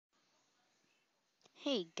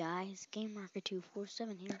Hey guys,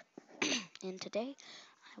 GameMarker247 here, and today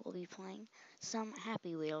I will be playing some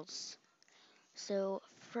Happy Wheels. So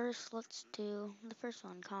first, let's do the first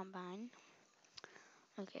one, Combine.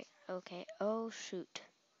 Okay, oh shoot.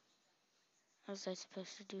 Was I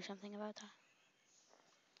supposed to do something about that?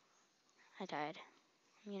 I died.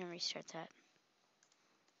 I'm gonna restart that.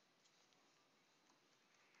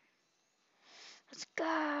 Let's go!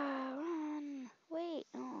 Run! Wait!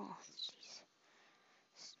 Oh, jeez.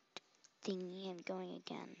 Thingy and going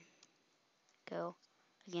again. Go.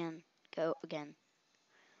 Again. Go again.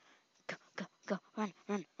 Go, run,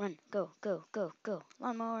 go.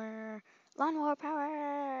 Lawnmower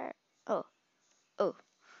power. Oh, oh,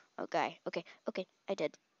 okay, I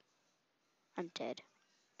did. I'm dead.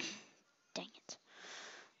 Dang it.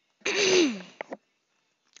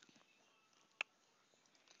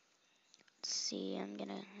 Let's see, I'm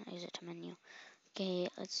gonna use it to menu. Okay,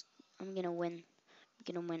 I'm gonna win.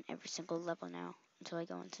 I'm gonna win every single level now until I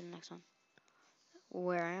go into the next one.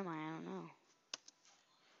 Where am I? I don't know.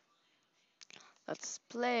 Let's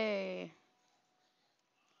play.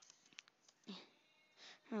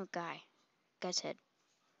 Oh, guy's head.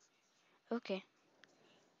 Okay,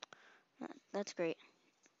 that's great.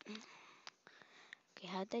 Okay,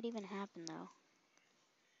 how'd that even happen though?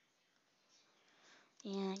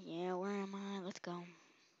 Yeah, where am I? Let's go.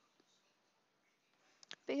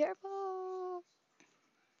 Be careful!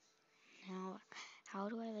 Now, how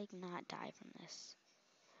do I, not die from this?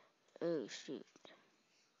 Oh, shoot.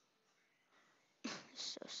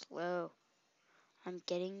 So slow. I'm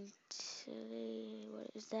getting to the...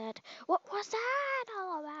 What is that? What was that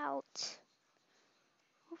all about?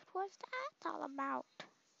 What was that all about?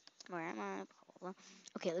 Where am I? Blah, blah, blah.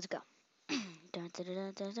 Okay, let's go. Dun, dun,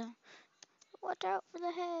 dun, dun, dun. Watch out for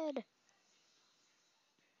the head.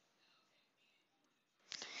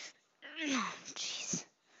 Oh, jeez.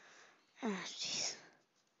 Oh, jeez.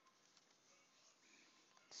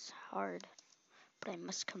 It's hard, but I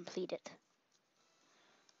must complete it.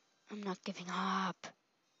 I'm not giving up.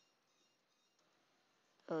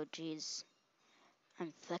 Oh, jeez.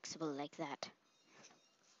 I'm flexible like that.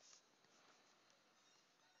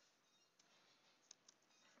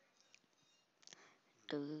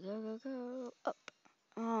 Go. Up.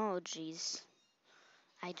 Oh, jeez.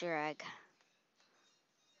 I drag.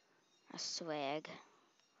 A swag.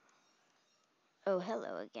 Oh,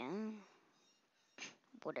 hello again.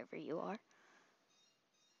 Whatever you are.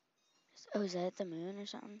 Oh, is that the moon or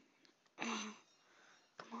something?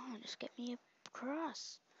 Come on, just get me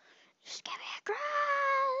across. Just get me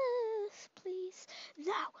across, please.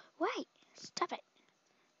 No, wait. Stop it.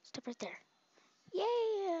 Stop right there. Yeah.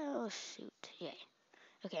 Oh, shoot. Yay.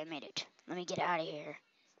 Okay, I made it. Let me get out of here.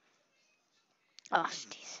 Oh,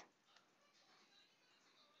 jeez.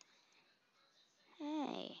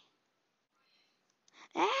 Hey.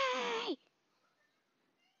 Hey!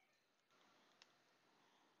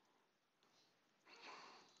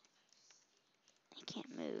 I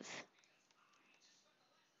can't move.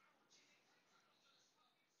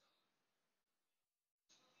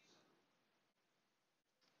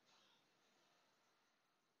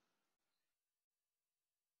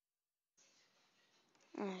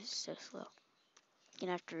 Oh, it's so slow.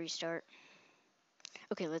 Gonna have to restart.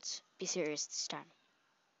 Okay, let's be serious this time.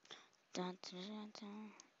 Dun, dun, dun,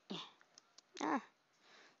 dun. Yeah. Ah,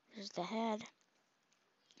 there's the head.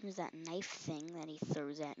 There's that knife thing that he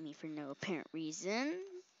throws at me for no apparent reason.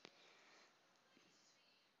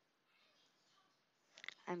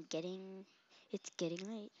 It's getting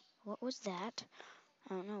late. What was that?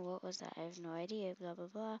 I don't know, what was that? I have no idea, blah, blah,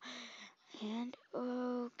 blah. And,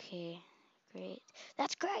 okay, great.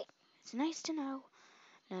 That's great. It's nice to know.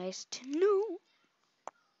 Nice to know.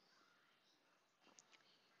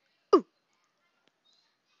 Ooh.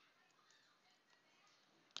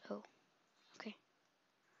 Oh, okay.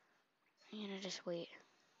 I'm gonna just wait.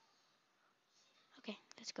 Okay,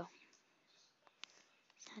 let's go.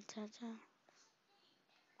 Dun, dun, dun.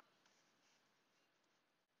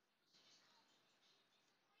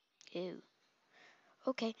 Ew.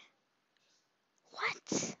 Okay.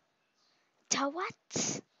 What? To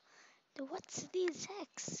what? The what's these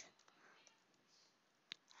hex?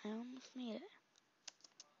 I almost made it.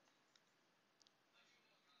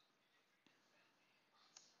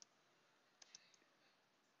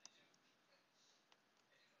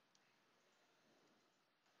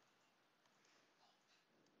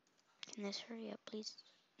 Can this hurry up, please?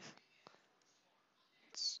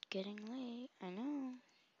 It's getting late. I know.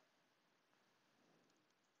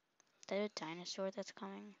 Is that a dinosaur that's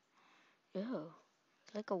coming? Ew.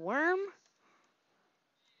 Like a worm?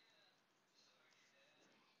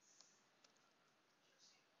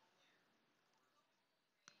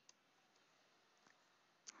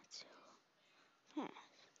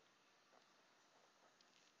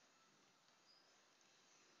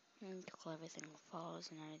 Until everything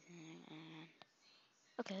falls and everything. And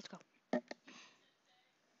okay, let's go.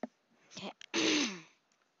 Okay.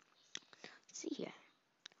 Let's see here.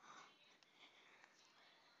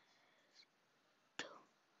 Go.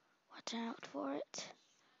 Watch out for it.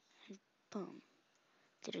 And boom.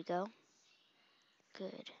 Did it go?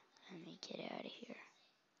 Good. Let me get out of here.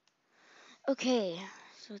 Okay,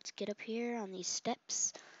 so let's get up here on these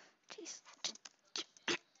steps. Jeez.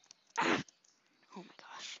 Oh my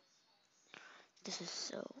gosh. This is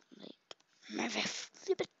so, like,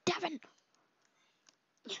 flip it, Devin.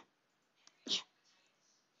 Yeah, yeah.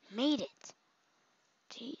 Made it.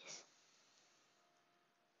 Jeez.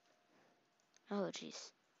 Oh,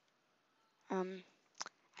 jeez. I'd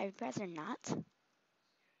rather not.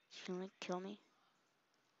 You like kill me?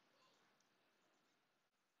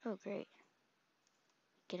 Oh, great.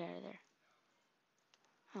 Get out of there.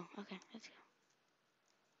 Oh, okay, let's go.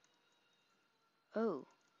 Oh.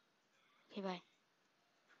 Okay, bye.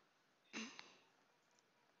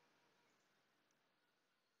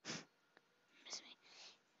 Miss me.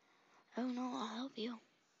 Oh no, I'll help you.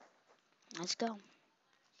 Let's go.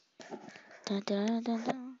 Dun, dun, dun,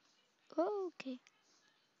 dun. Okay.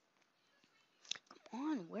 Come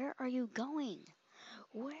on, where are you going?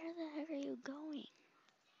 Where the heck are you going?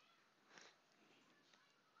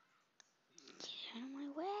 Get out of my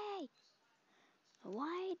way.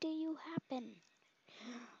 Why do you happen?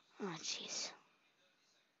 Oh, jeez.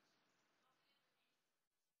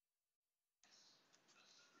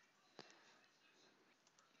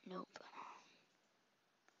 Nope.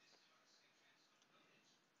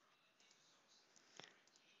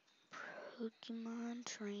 Pokemon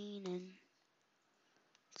training.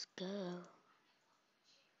 Let's go.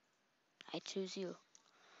 I choose you.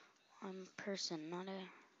 I'm a person, not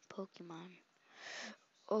a Pokemon.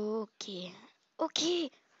 Okay. Okay.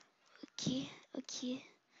 Okay. Okay.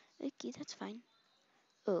 Okay, that's fine.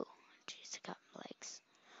 Oh, jeez, I got legs.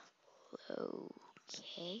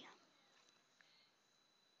 Okay.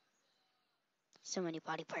 So many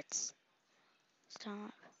body parts.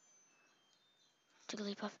 Stop.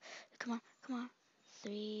 Jigglypuff. Come on. Come on.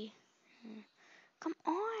 3. Come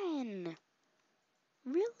on.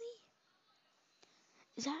 Really?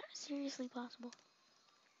 Is that seriously possible?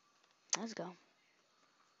 Let's go.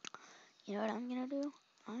 You know what I'm gonna do?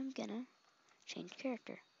 I'm gonna change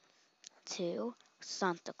character to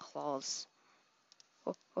Santa Claus.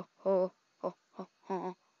 Ho, ho, ho, ho, ho,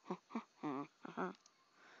 ho, ho, ho, ho.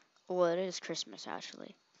 Well, it is Christmas,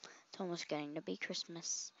 actually. It's almost getting to be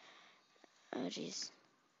Christmas. Oh, jeez.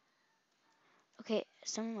 Okay,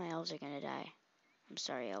 some of my elves are gonna die. I'm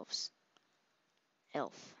sorry, elves.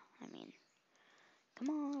 Elf, I mean. Come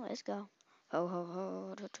on, let's go. Ho, ho,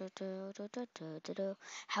 ho. Do, do, do, do, do, do, do, do.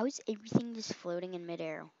 How is everything just floating in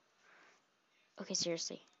midair? Okay,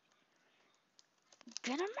 seriously.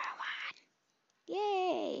 Get a one!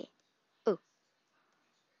 Yay! Oh.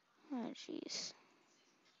 Oh, jeez.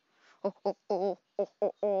 Oh, oh, oh, oh,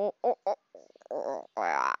 oh, oh, oh, oh, oh,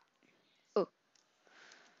 oh. Oh.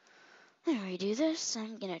 Before we do this,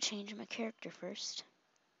 I'm gonna change my character first.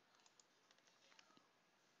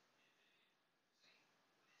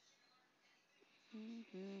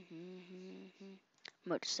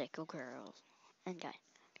 Motorcycle girl and guy.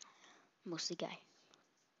 Mostly guy.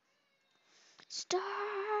 Stop!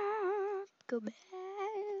 Go back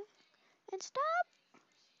and stop!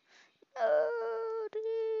 Oh,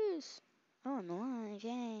 this. Oh, I'm alive,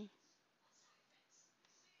 yay.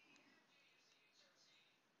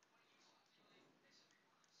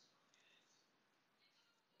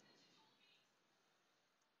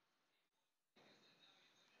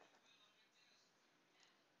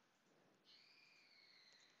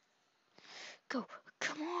 Go,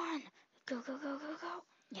 come on! Go, go, go, go, go!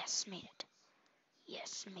 Yes, made it.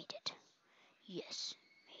 Yes, made it. Yes,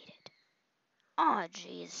 made it. Oh,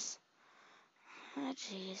 jeez. Oh,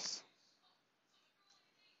 jeez.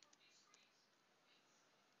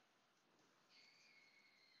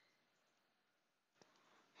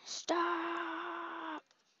 Stop!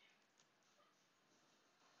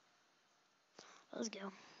 Let's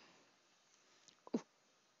go.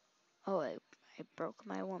 Oh, I broke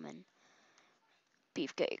my woman.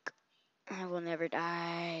 Beefcake. I will never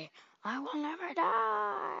die. I will never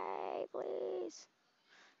die. Please.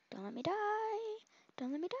 Don't let me die.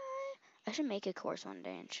 Don't let me die. I should make a course one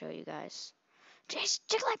day and show you guys. Just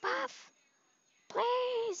Jigglypuff!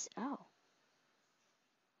 Please! Oh.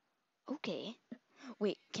 Okay.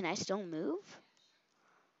 Wait, can I still move?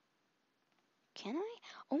 Can I?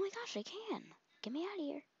 Oh my gosh, I can. Get me out of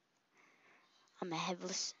here. I'm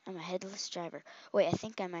a headless driver. Wait, I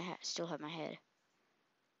think I might still have my head.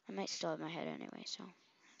 I might still have my head anyway, so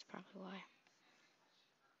that's probably why.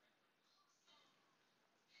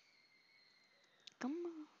 Come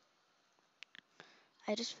on.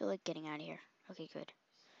 I just feel like getting out of here. Okay, good.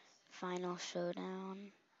 Final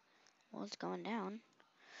showdown. Well, it's going down.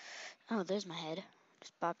 Oh, there's my head.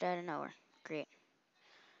 Just popped out of nowhere. Great.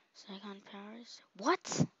 Saigon powers. What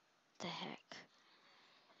the heck?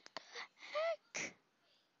 Heck?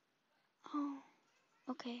 Oh,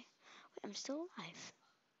 okay. Wait, I'm still alive.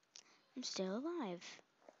 I'm still alive.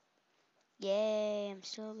 Yay, I'm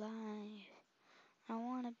still alive. I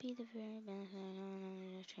wanna be the very best.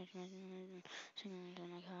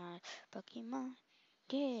 My God, Pokemon.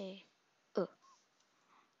 Yay. Oh,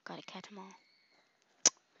 gotta catch 'em all.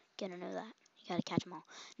 Gotta know that. You gotta catch 'em all.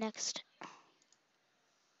 Next,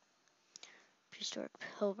 prehistoric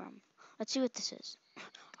pilgrim. Let's see what this is.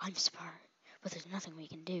 I'm smart, but there's nothing we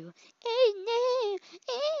can do.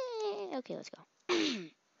 Okay, let's go.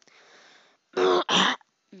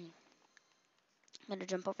 I'm gonna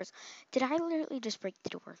jump over. Did I literally just break the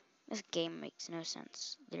door? This game makes no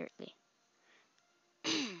sense, literally.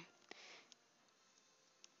 Are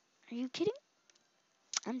you kidding?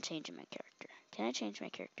 I'm changing my character. Can I change my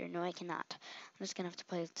character? No, I cannot. I'm just gonna have to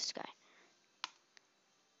play with this guy.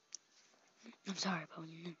 I'm sorry, but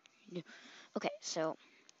no. Okay, so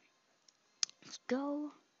let's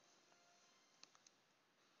go.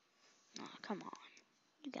 Oh, come on.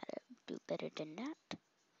 You gotta do better than that.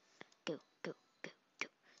 Go, go, go, go.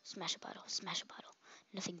 Smash a bottle, smash a bottle.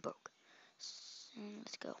 Nothing broke.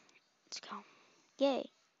 Let's go. Let's go. Yay.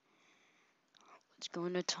 Let's go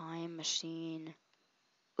in a time machine.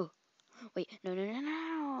 Oh, wait. No.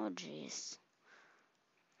 Jeez.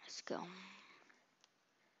 Let's go.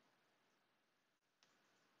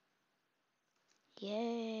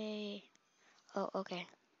 Yay. Oh, okay.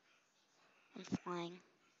 I'm flying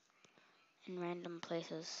in random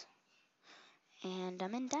places. And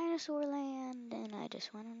I'm in dinosaur land, and I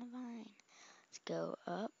just went on a vine. Let's go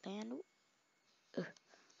up and...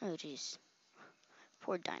 Oh, jeez.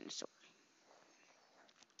 Poor dinosaur.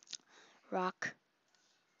 Rock.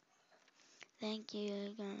 Thank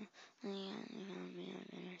you.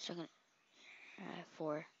 Second.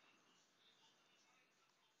 4.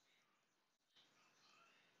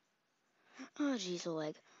 Oh, jeez, a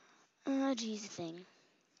leg. Oh, jeez, a thing.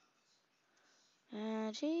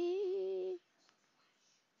 Gee.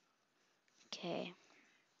 Okay.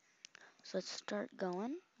 So let's start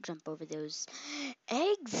going. Jump over those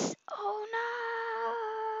eggs. Oh,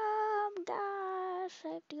 no. Gosh, I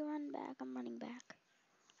have to run back. I'm running back.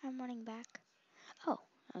 I'm running back. Oh,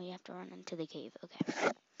 you have to run into the cave.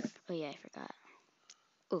 Okay. Oh, yeah, I forgot.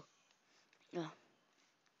 Oh, no.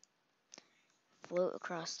 Float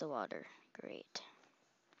across the water. Great.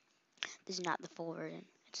 This is not the full version.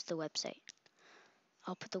 It's the website.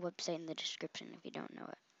 I'll put the website in the description if you don't know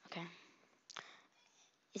it. Okay.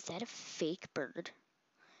 Is that a fake bird?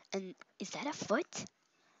 And is that a foot?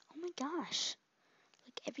 Oh my gosh.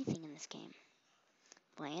 Like everything in this game.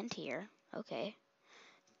 Land here. Okay.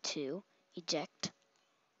 2. Eject.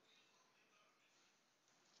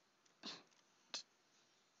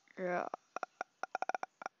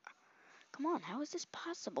 Come on, how is this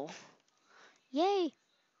possible? Yay!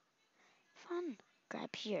 Fun.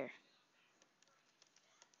 Grab here.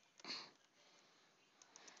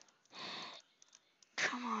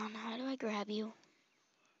 Come on, how do I grab you?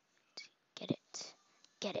 Get it.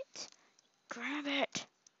 Get it. Grab it.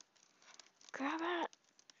 Grab it.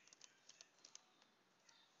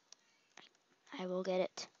 I will get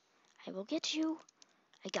it. I will get you.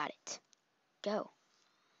 I got it. Go.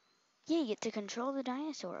 Yay, you get to control the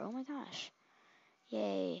dinosaur. Oh my gosh.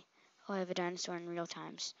 Yay. Oh, I have a dinosaur in real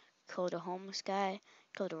times. Killed a homeless guy.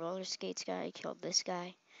 Killed a roller skates guy. Killed this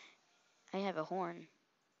guy. I have a horn.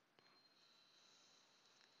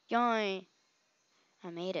 Yoy. I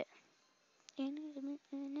made it.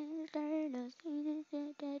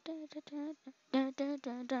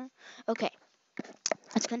 Okay.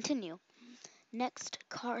 Let's continue. Next,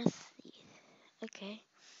 car thief. Okay.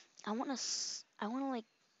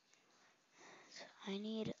 I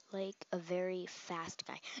need like a very fast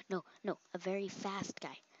guy. No, a very fast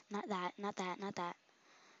guy. Not that.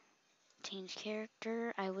 Change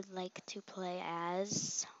character. I would like to play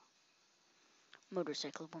as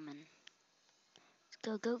Motorcycle Woman.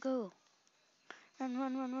 Let's go.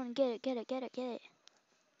 Run. Get it.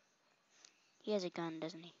 He has a gun,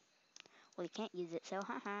 doesn't he? Well, he can't use it, so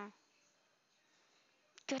haha.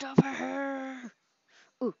 Get over here!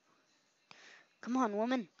 Ooh. Come on,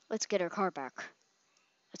 woman. Let's get our car back.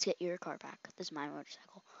 Let's get your car back. This is my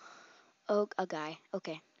motorcycle. Oh, a guy.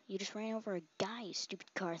 Okay. You just ran over a guy, you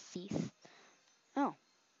stupid car thief. Oh,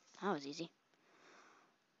 that was easy.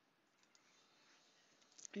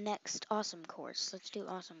 Next, awesome course. Let's do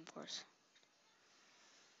awesome course.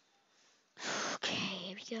 Okay,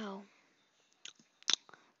 here we go.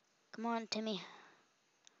 Come on, Timmy.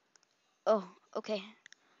 Oh, okay.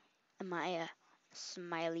 Am I a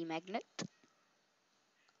smiley magnet?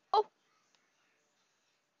 Oh,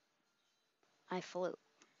 I flew.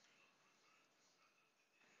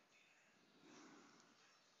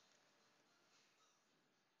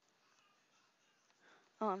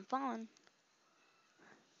 Oh, I'm falling.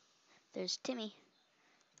 There's Timmy.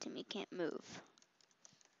 Timmy can't move.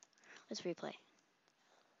 Let's replay.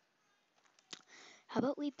 How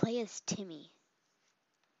about we play as Timmy?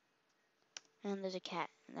 And there's a cat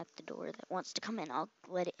at the door that wants to come in. I'll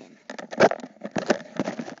let it in.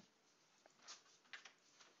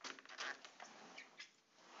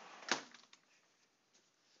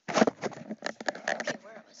 Okay,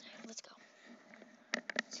 where was I? Let's go.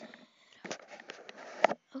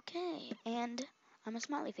 Okay, and I'm a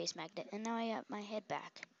smiley face magnet, and now I have my head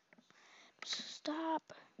back.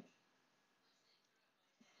 Stop.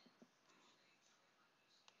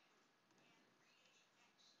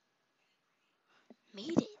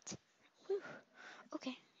 Made it. Whew.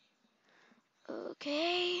 Okay.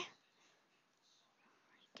 Okay.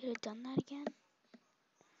 Could have done that again.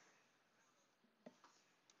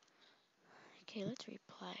 Okay, let's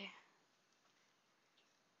replay.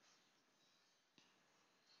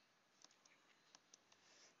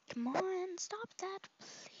 Come on, stop that,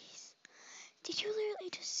 please. Did you literally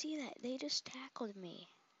just see that? They just tackled me.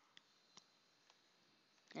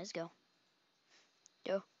 Let's go.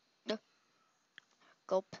 Go. Go.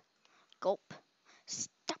 Gulp. Gulp.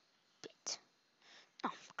 Stop it.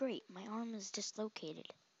 Oh, great. My arm is dislocated.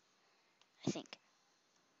 I think.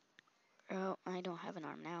 Oh, I don't have an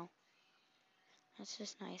arm now. That's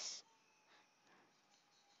just nice.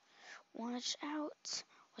 Watch out.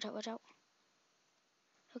 Watch out, watch out.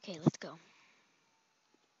 Okay, let's go.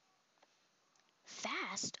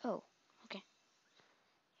 Fast? Oh, okay.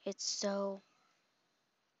 It's so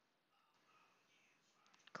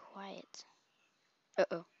quiet.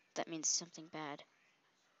 Uh-oh. That means something bad.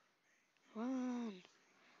 Run.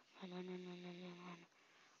 Run, run, run, run, run, run, run.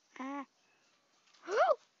 Ah.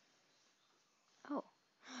 Oh.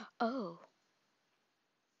 Oh.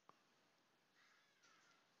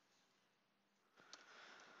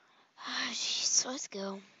 Ah, jeez. Let's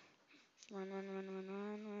go. Run, run, run, run,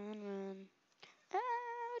 run, run, run.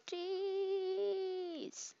 Oh,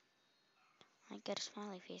 jeez. I got a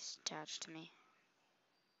smiley face attached to me.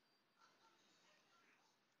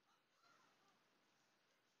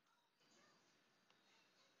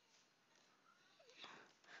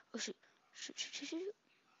 Oh, shoot. Shoot, shoot, shoot, shoot.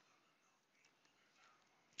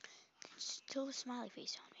 Still a smiley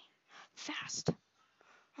face on me. Fast.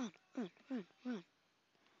 Run, run, run, run.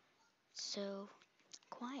 So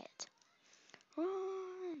quiet.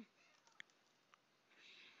 Run.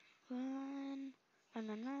 Run. Run,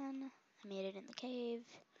 run, run. I made it in the cave.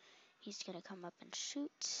 He's gonna come up and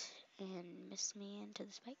shoot and miss me into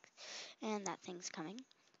the spikes. And that thing's coming.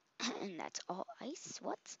 And that's all ice.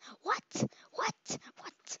 What? What? What?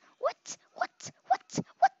 What? What? What? What?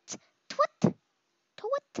 What? What? To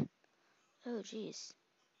what? Oh, jeez.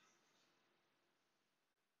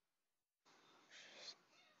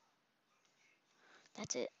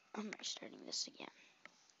 That's it. I'm restarting this again.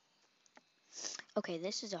 Okay,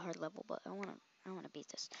 this is a hard level, but I wanna beat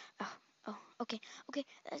this. Oh, oh, okay, okay.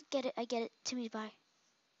 I get it. I get it. Timmy, bye.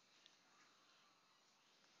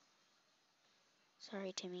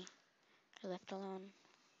 Sorry, Timmy. You're left alone.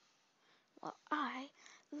 Well, I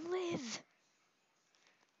live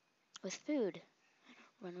with food.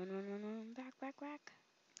 Run, run, run, run, run. Back, back, back.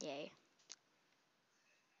 Yay.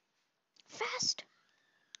 Fast.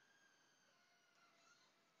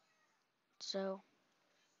 So,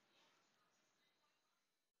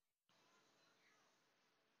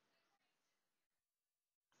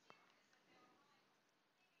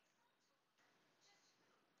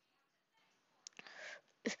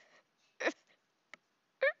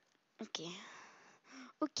 okay.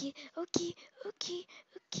 Okay, okay, okay,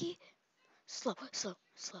 okay. Slow, slow,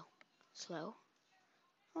 slow, slow.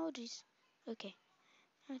 Oh, jeez. Okay.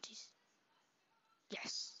 Oh, jeez.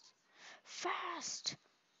 Yes. Fast.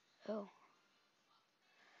 Oh.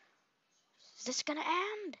 Is this gonna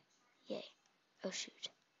end? Yay. Oh, shoot.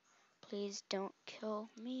 Please don't kill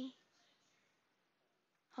me.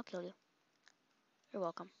 I'll kill you. You're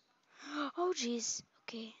welcome. Oh, jeez.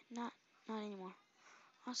 Okay, not anymore.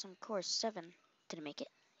 Awesome. Course 7. Didn't make it.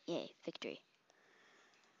 Yay, victory.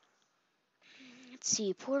 Let's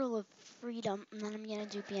see. Portal of Freedom. And then I'm gonna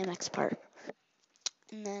do BMX part.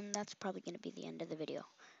 And then that's probably gonna be the end of the video.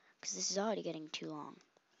 Because this is already getting too long.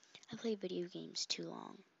 I play video games too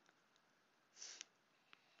long.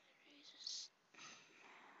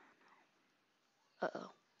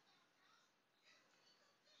 Uh-oh.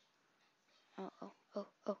 Oh, oh, oh,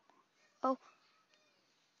 oh. Oh,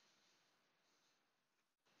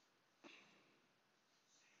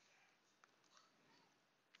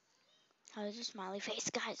 there's a smiley face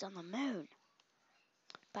guys on the moon.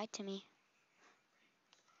 Bye, Timmy.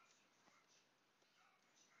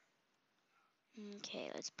 Okay,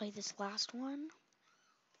 let's play this last one.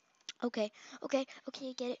 Okay, okay, okay,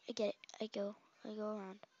 I get it. I go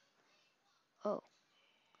around. Oh,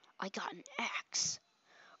 I got an axe.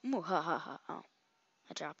 Muhahaha. Oh,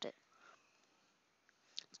 I dropped it.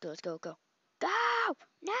 Let's go. Go!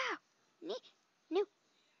 Now! Nee, no.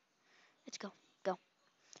 Let's go. Go.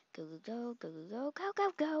 Go.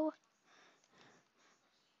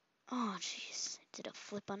 Oh, jeez. Did a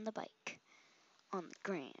flip on the bike. On the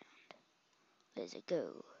ground. Let's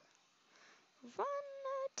go. Run,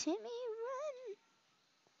 Timmy, run.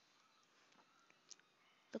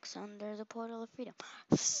 Look, son, there's a portal of freedom.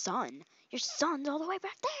 Son? Your son's all the way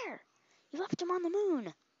back there. You left him on the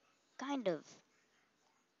moon. Kind of.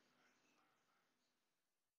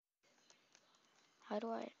 How do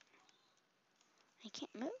I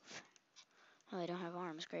can't move? Oh, I don't have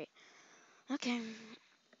arms. Great. Okay.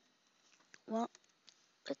 Well,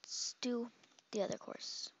 let's do the other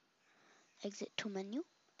course. Exit to menu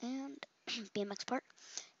and BMX park.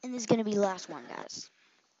 And this is going to be the last one, guys.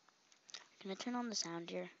 Can I turn on the sound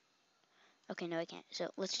here? Okay, no, I can't. So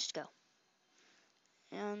let's just go.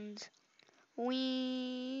 And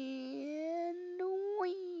we.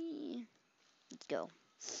 Let's go.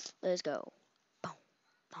 Let's go. Boom,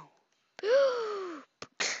 boom.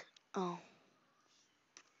 Oh.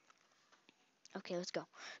 Okay, let's go.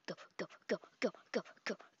 Go.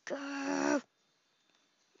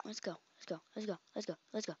 Let's go.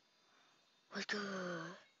 Let's go.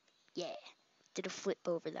 Yeah. Did a flip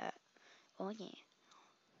over that. Oh, yeah.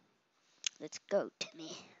 Let's go,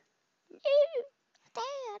 Timmy. No,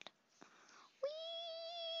 Dad. Whee!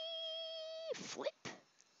 Flip.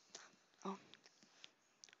 Oh.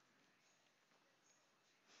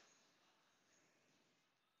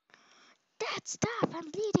 Dad, stop. I'm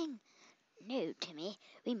bleeding. No, Timmy.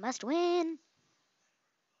 We must win.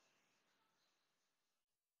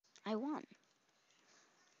 I won.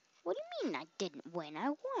 What do you mean I didn't win? I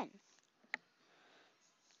won.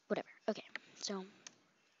 Whatever. Okay, so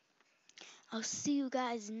I'll see you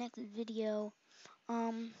guys next video.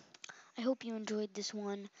 I hope you enjoyed this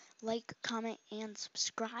one. Like, comment, and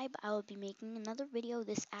subscribe. I will be making another video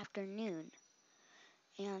this afternoon.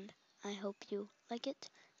 And I hope you like it.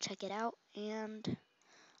 Check it out. And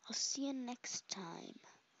I'll see you next time.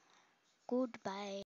 Goodbye.